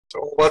So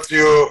what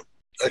you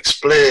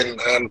explain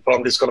and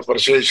from this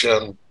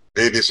conversation,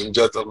 ladies and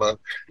gentlemen,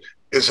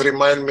 is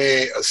remind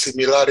me a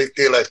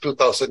similarity like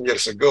 2,000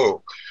 years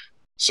ago.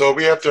 So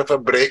we have to have a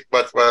break,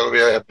 but while we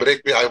have a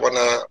break, I want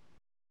to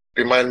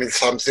remind me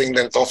something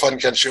then Tovan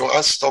can show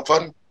us,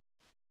 Tovan,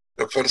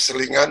 the first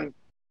selingan,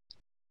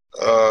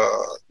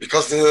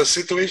 because the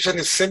situation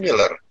is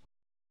similar.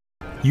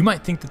 You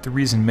might think that the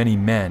reason many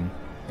men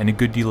and a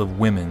good deal of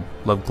women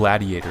love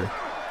Gladiator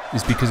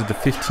is because of the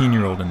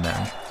 15-year-old in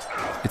them.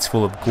 It's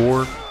full of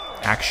gore,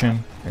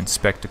 action, and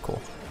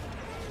spectacle.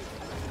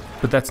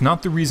 But that's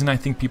not the reason I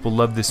think people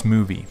love this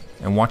movie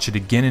and watch it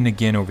again and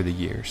again over the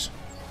years.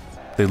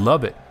 They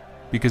love it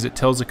because it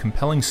tells a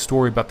compelling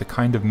story about the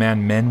kind of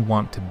man men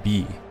want to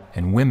be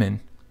and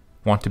women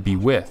want to be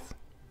with.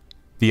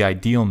 The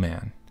ideal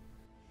man.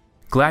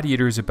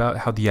 Gladiator is about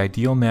how the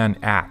ideal man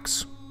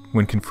acts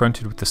when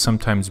confronted with the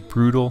sometimes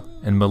brutal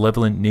and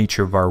malevolent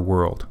nature of our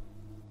world.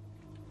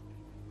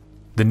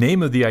 The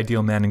name of the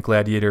ideal man in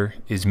Gladiator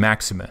is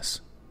Maximus.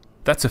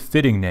 That's a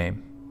fitting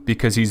name,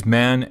 because he's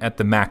man at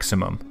the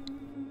maximum.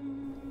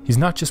 He's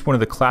not just one of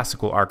the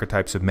classical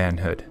archetypes of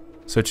manhood,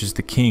 such as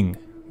the king,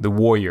 the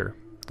warrior,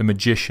 the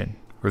magician,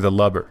 or the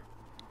lover.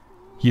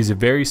 He is a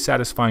very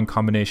satisfying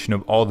combination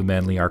of all the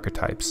manly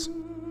archetypes.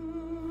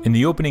 In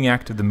the opening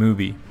act of the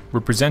movie, we're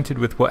presented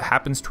with what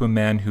happens to a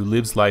man who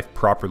lives life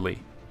properly.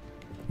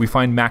 We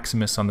find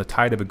Maximus on the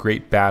tide of a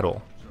great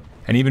battle,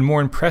 and even more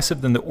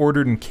impressive than the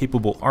ordered and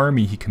capable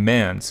army he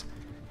commands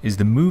is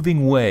the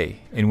moving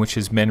way in which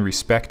his men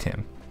respect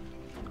him.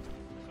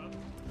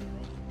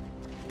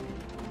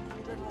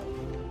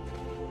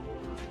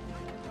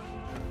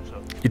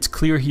 It's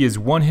clear he has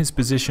won his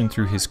position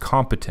through his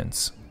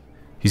competence.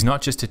 He's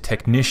not just a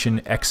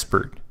technician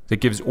expert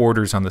that gives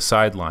orders on the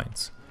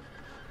sidelines.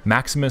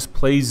 Maximus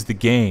plays the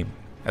game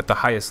at the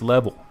highest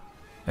level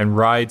and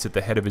rides at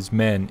the head of his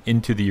men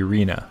into the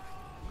arena.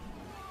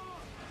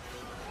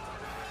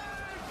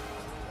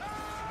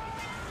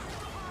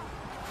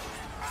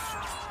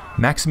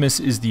 Maximus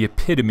is the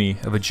epitome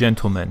of a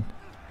gentleman.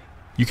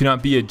 You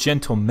cannot be a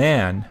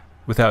gentleman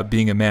without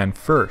being a man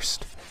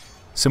first,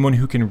 someone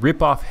who can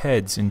rip off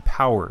heads in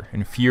power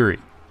and fury.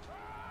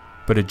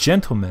 But a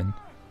gentleman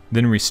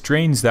then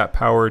restrains that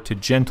power to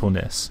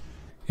gentleness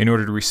in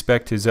order to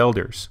respect his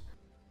elders,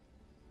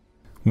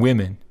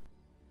 women,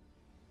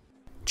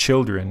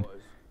 children,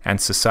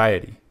 and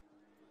society.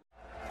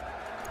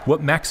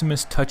 What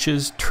Maximus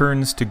touches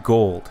turns to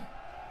gold.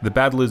 The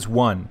battle is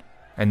won,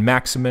 and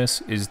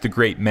Maximus is the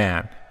great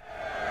man.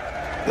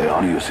 They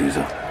honor you,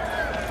 Caesar.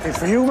 It's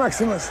for you,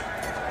 Maximus.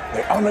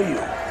 They honor you.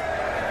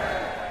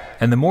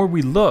 And the more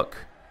we look,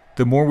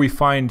 the more we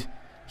find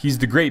he's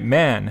the great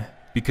man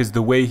because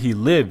the way he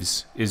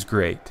lives is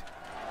great.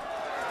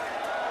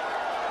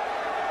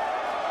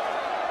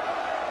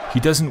 He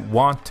doesn't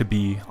want to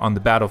be on the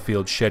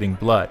battlefield shedding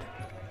blood.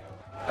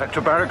 Back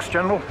to barracks,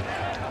 General?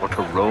 Or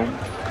to Rome?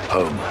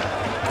 Home.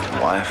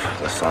 The wife,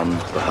 the son,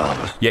 the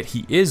harvest. Yet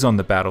he is on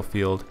the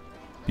battlefield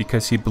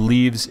because he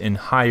believes in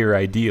higher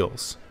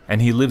ideals,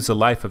 and he lives a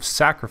life of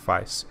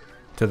sacrifice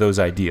to those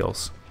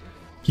ideals.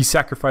 He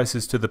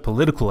sacrifices to the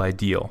political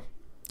ideal,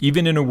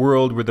 even in a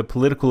world where the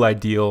political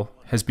ideal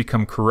has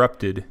become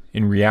corrupted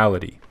in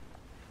reality.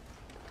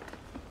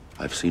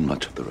 I've seen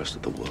much of the rest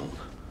of the world.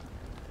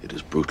 It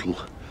is brutal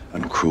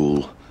and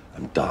cruel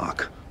and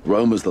dark.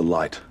 Rome is the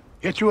light.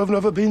 Yet you have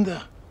never been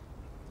there.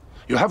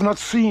 You have not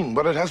seen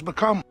what it has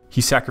become.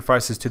 He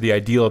sacrifices to the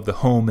ideal of the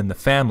home and the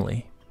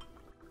family.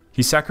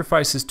 He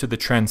sacrifices to the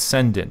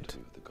transcendent,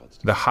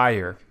 the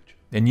higher,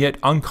 and yet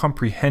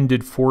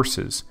uncomprehended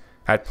forces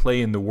at play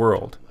in the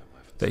world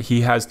that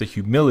he has the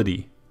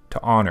humility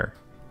to honor.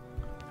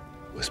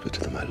 Whisper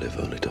to them I live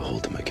only to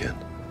hold them again.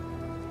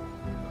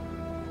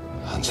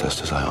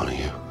 Ancestors, I honor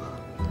you.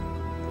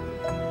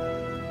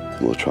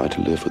 And will try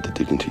to live with the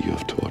dignity you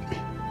have taught me.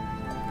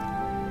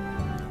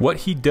 What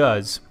he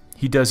does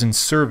in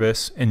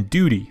service and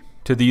duty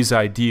to these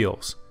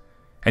ideals,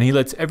 and he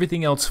lets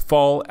everything else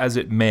fall as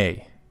it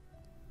may.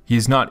 He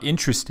is not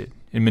interested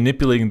in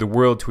manipulating the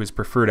world to his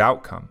preferred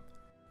outcome.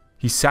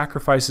 He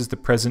sacrifices the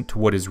present to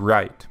what is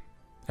right,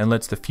 and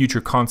lets the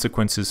future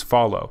consequences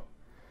follow,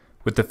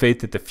 with the faith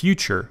that the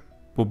future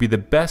will be the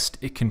best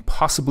it can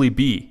possibly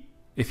be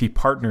if he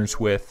partners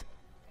with,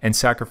 and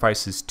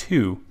sacrifices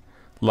to,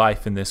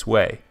 life in this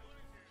way.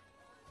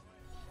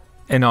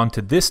 And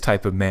onto this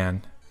type of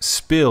man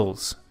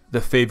spills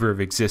the favor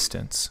of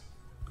existence.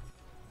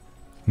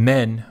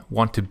 Men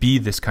want to be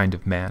this kind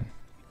of man.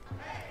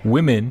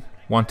 Women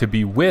want to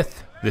be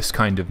with this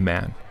kind of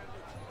man.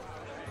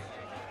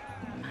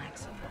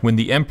 When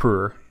the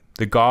emperor,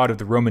 the god of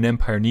the Roman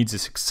Empire, needs a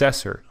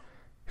successor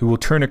who will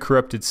turn a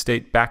corrupted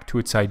state back to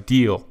its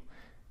ideal,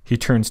 he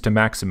turns to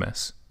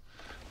Maximus.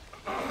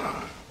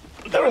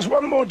 There is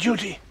one more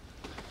duty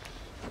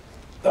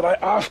that I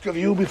ask of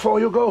you before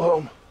you go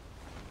home.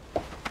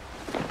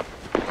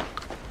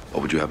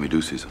 What would you have me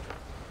do, Caesar?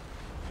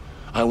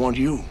 I want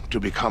you to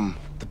become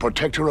the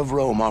protector of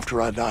Rome after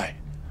I die.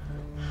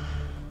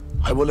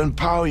 I will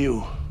empower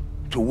you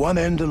to one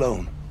end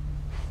alone,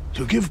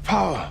 to give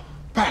power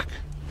back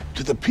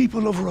to the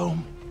people of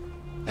Rome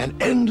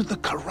and end the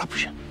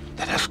corruption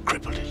that has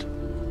crippled it.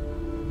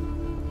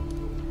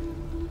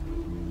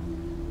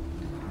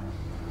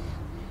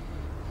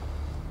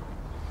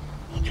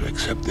 Won't you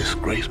accept this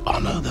great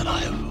honor that I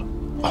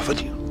have offered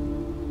you?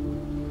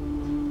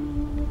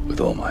 With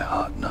all my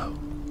heart, no.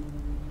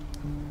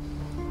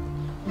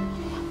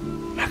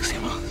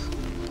 Maximus,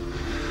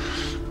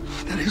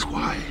 that is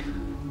why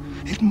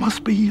it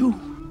must be you.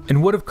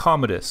 And what of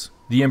Commodus,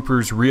 the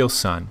Emperor's real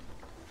son?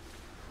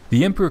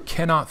 The Emperor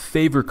cannot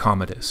favor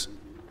Commodus.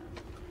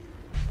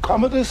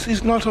 Commodus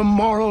is not a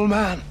moral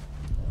man.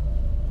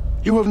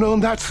 You have known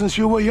that since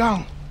you were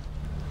young.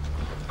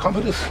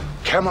 Commodus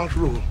cannot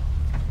rule.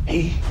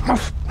 He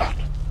must not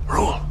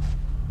rule.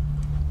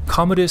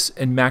 Commodus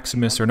and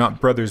Maximus are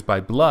not brothers by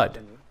blood,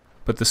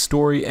 but the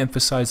story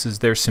emphasizes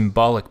their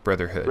symbolic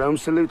brotherhood. Rome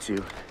salutes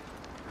you,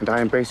 and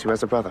I embrace you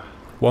as a brother.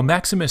 While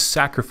Maximus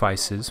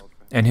sacrifices,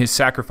 and his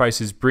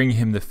sacrifices bring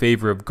him the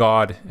favor of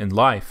God and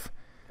life,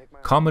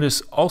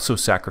 Commodus also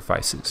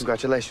sacrifices.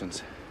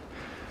 Congratulations.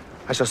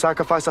 I shall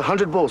sacrifice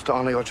 100 bulls to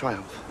honor your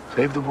triumph.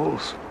 Save the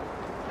bulls.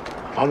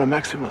 Honor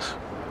Maximus.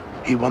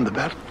 He won the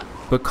battle.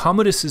 But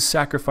Commodus's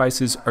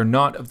sacrifices are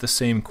not of the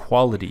same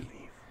quality,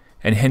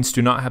 and hence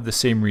do not have the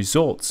same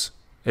results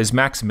as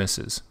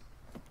Maximus's.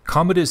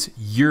 Commodus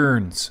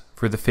yearns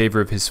for the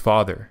favor of his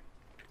father,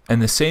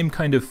 and the same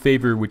kind of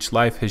favor which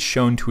life has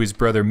shown to his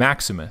brother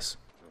Maximus.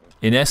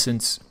 In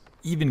essence,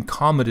 even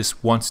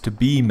Commodus wants to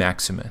be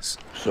Maximus.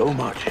 So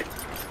much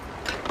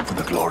for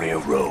the glory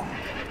of Rome.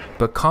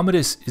 But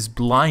Commodus is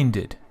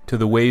blinded to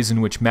the ways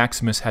in which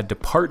Maximus had to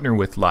partner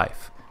with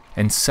life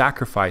and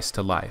sacrifice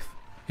to life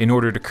in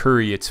order to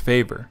curry its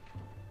favor.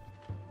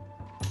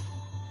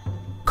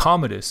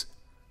 Commodus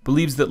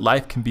believes that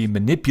life can be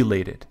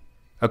manipulated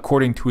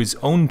according to his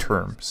own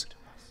terms,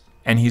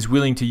 and he's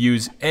willing to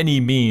use any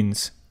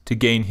means to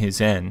gain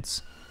his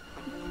ends.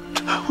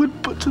 I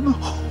would put to the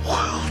whole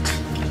world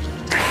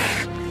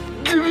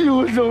if you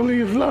would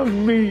only love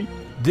me.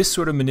 This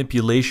sort of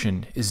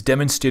manipulation is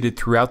demonstrated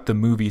throughout the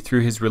movie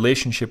through his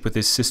relationship with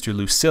his sister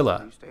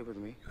Lucilla,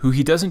 who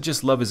he doesn't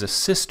just love as a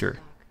sister,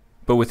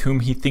 but with whom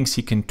he thinks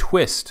he can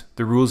twist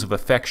the rules of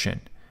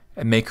affection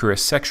and make her a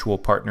sexual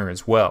partner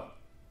as well.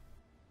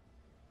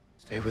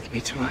 Stay with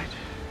me tonight.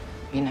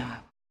 You know.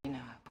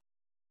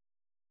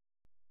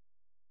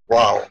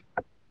 Wow.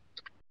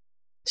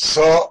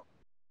 So,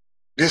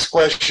 these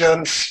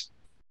questions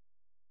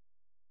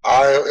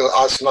I will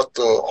ask not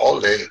to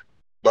Ole,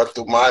 but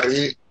to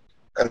Mari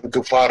and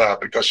to Farah,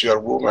 because you are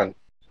women.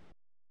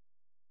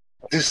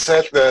 This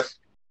said that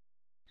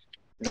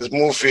this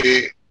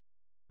movie,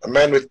 a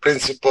man with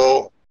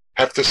principle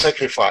have to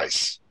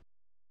sacrifice,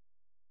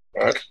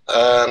 right?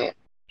 And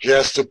he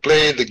has to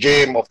play the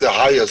game of the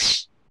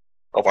highest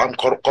of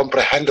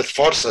uncomprehended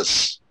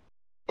forces,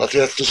 but he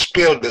has to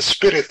spill the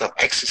spirit of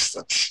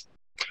existence.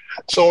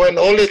 So when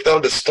Ole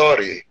told the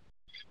story,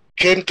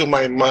 came to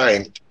my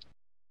mind,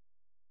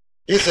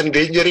 he's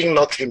endangering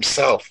not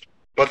himself,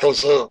 but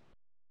also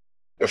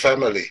the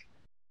family,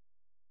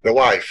 the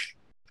wife.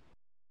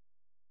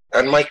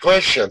 And my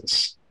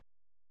questions,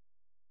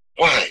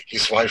 why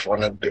his wife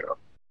wanted to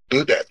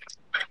do that?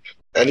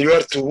 And you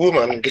are two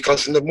women,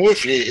 because in the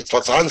movie it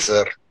was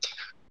answered,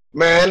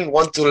 men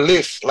want to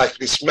live like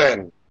this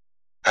man,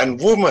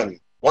 and women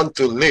want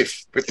to live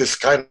with this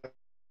kind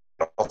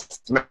of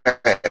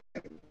man.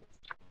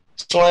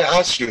 So I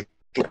ask you,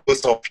 to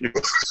both of you,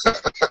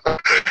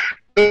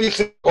 do you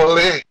think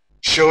Ole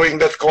showing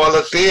that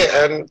quality?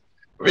 And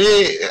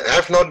we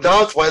have no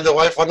doubt why the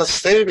wife wants to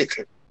stay with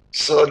him.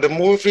 So the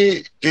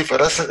movie gives a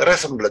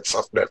resemblance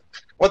of that.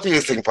 What do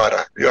you think,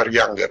 Farah? You are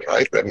younger,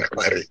 right, than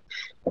Mari.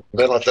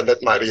 Then after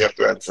that, Mari have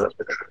to answer.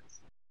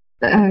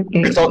 Okay.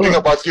 We're talking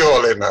about you,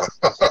 Ole, now.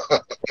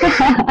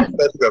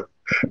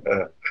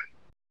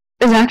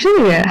 It's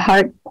actually a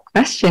hard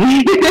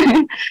question.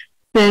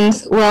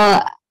 Since,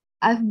 well,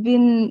 I've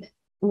been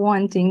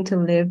wanting to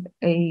live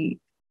a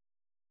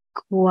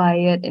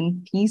quiet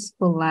and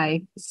peaceful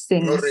life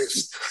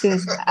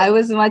since I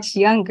was much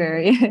younger.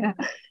 Yeah.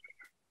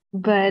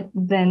 But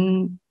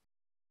then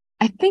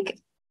I think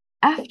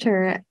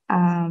after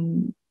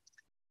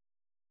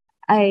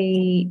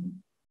I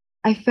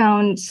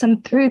found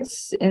some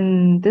truths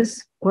in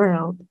this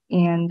world,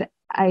 and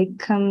I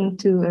come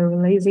to a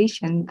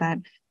realization that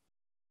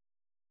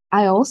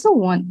I also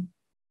want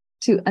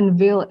to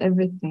unveil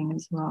everything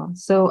as well.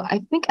 So I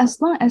think as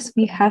long as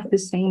we have the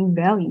same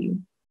value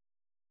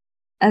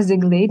as the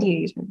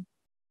gladiator,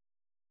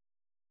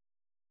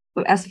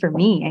 as for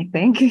me, I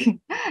think,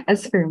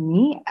 as for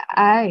me,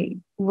 I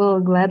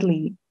will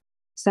gladly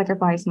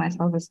sacrifice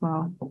myself as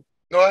well.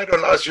 No, I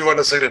don't ask you want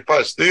to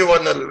sacrifice. Do you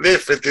want to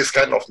live with this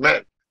kind of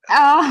man?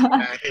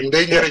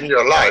 Endangering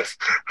your life.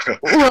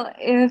 Well,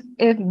 if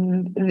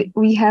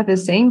we have the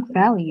same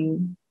value,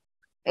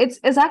 it's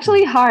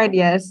actually hard.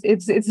 Yes,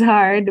 it's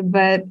hard,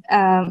 but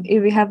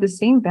if we have the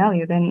same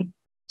value, then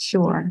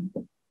sure.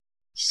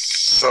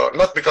 So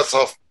not because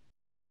of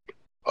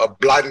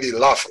blindly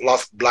love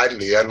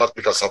blindly, and not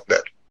because of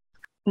that.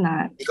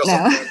 not. Because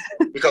No.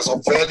 because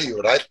of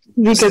value, right?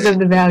 Because of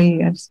the value,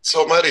 yes.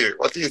 So, Mary,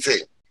 what do you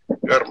think?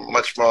 You're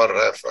much more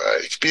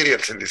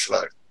experienced in this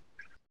life.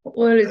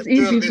 Well, it's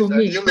easy for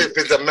me. You live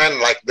with a man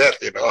like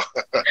that, you know.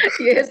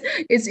 Yes,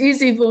 it's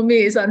easy for me.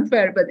 It's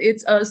unfair, but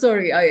it's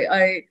sorry.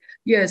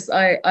 Yes,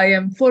 I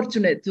am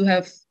fortunate to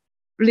have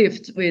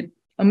lived with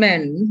a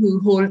man who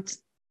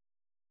holds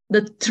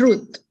the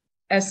truth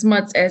as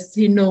much as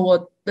he know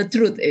what the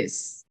truth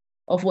is,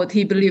 of what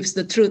he believes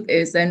the truth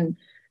is, and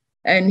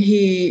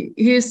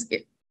he's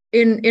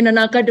in an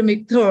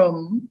academic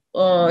term,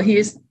 he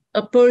is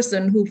a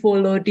person who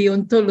follow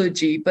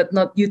deontology but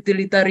not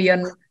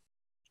utilitarian,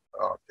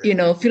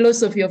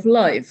 philosophy of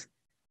life.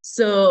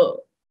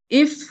 So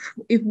if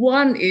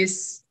one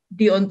is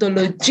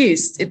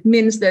deontologist, it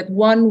means that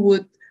one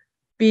would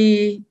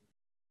be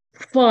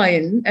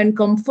fine and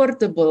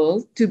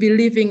comfortable to be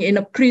living in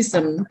a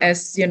prison,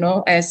 as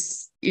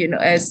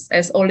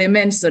Ole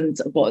mentioned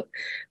about.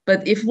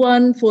 But if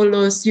one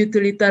follows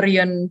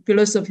utilitarian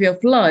philosophy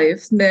of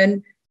life,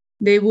 then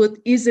they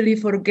would easily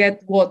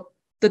forget what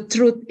the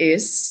truth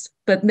is,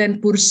 but then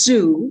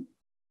pursue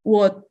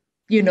whatever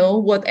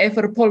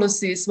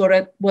policies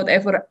or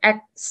whatever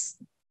acts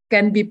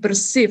can be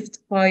perceived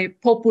by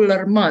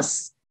popular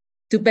mass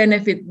to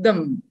benefit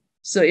them.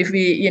 So if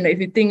we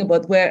think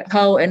about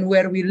how and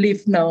where we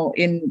live now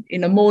in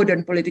a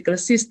modern political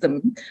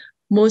system,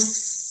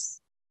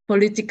 most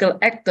political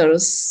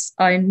actors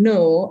I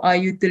know are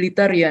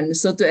utilitarian.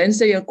 So to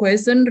answer your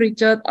question,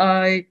 Richard,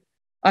 I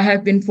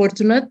have been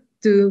fortunate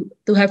to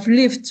have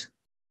lived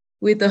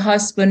with a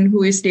husband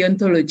who is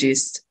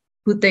deontologist,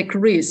 who take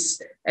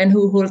risks and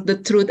who hold the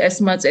truth as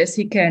much as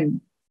he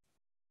can,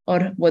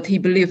 or what he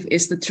believes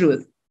is the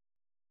truth.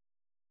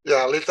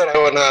 Yeah, later I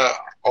wanna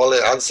only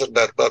answer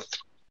that, but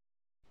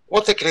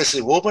what a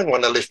crazy woman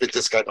wanna live with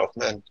this kind of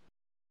man.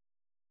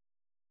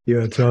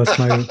 Yeah, trust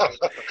me.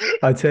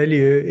 I tell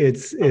you,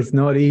 it's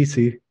not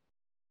easy.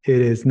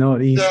 It is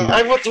not easy. Yeah,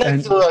 I would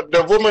like to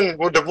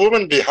the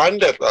woman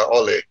behind that,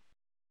 Ole.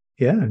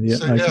 Yeah.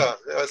 So,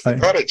 it's the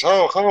courage.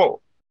 How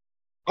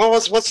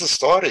what's the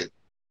story?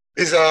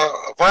 Is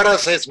Farah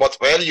says what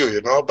value,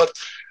 but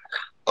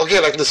okay,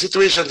 like the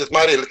situation with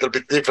Mari a little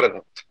bit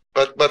different.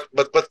 But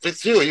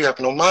with you have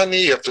no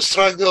money, you have to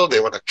struggle, they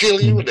want to kill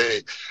you,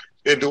 they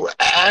do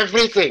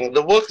everything.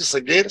 The world is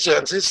against you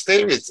and she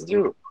stay with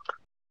you.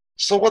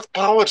 So what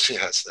power she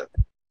has then?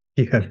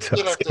 You have to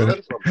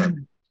learn from her.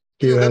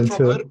 You learn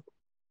from her?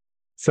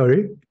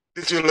 Sorry?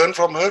 Did you learn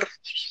from her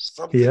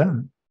something?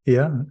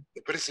 Yeah.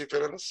 The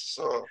perseverance.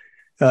 So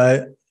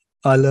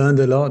I learned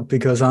a lot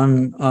because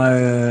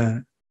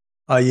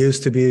I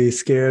used to be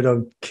scared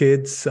of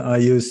kids. I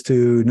used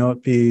to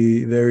not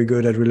be very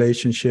good at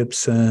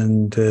relationships,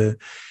 and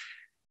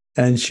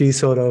she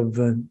sort of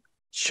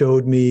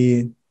showed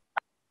me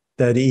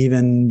that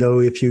even though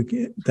you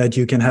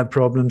can have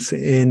problems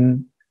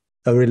in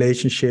a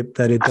relationship,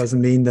 that it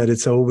doesn't mean that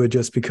it's over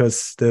just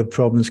because the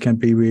problems can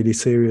be really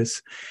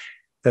serious.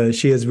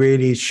 She has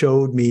really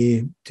showed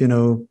me,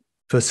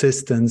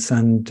 persistence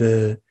and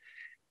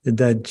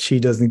that she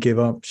doesn't give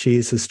up. She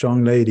is a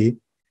strong lady.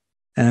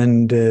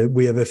 And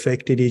we have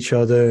affected each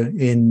other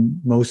in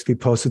mostly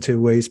positive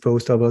ways,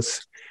 both of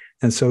us.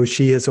 And so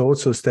she has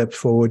also stepped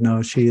forward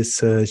now. She's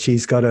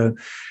got a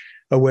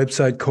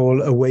website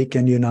called Awake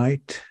and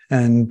Unite,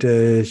 and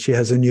she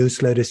has a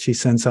newsletter she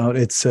sends out.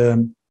 It's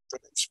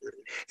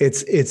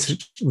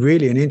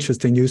really an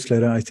interesting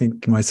newsletter, I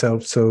think,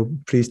 myself. So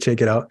please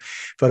check it out.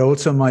 But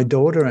also my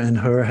daughter and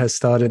her has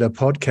started a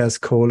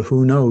podcast called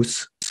Who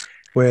Knows,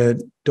 where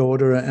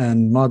daughter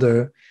and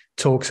mother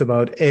talks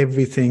about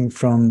everything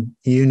from,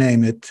 you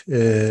name it,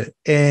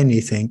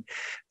 anything.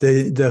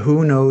 The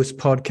Who Knows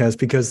podcast,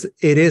 because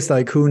it is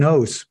like, who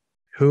knows?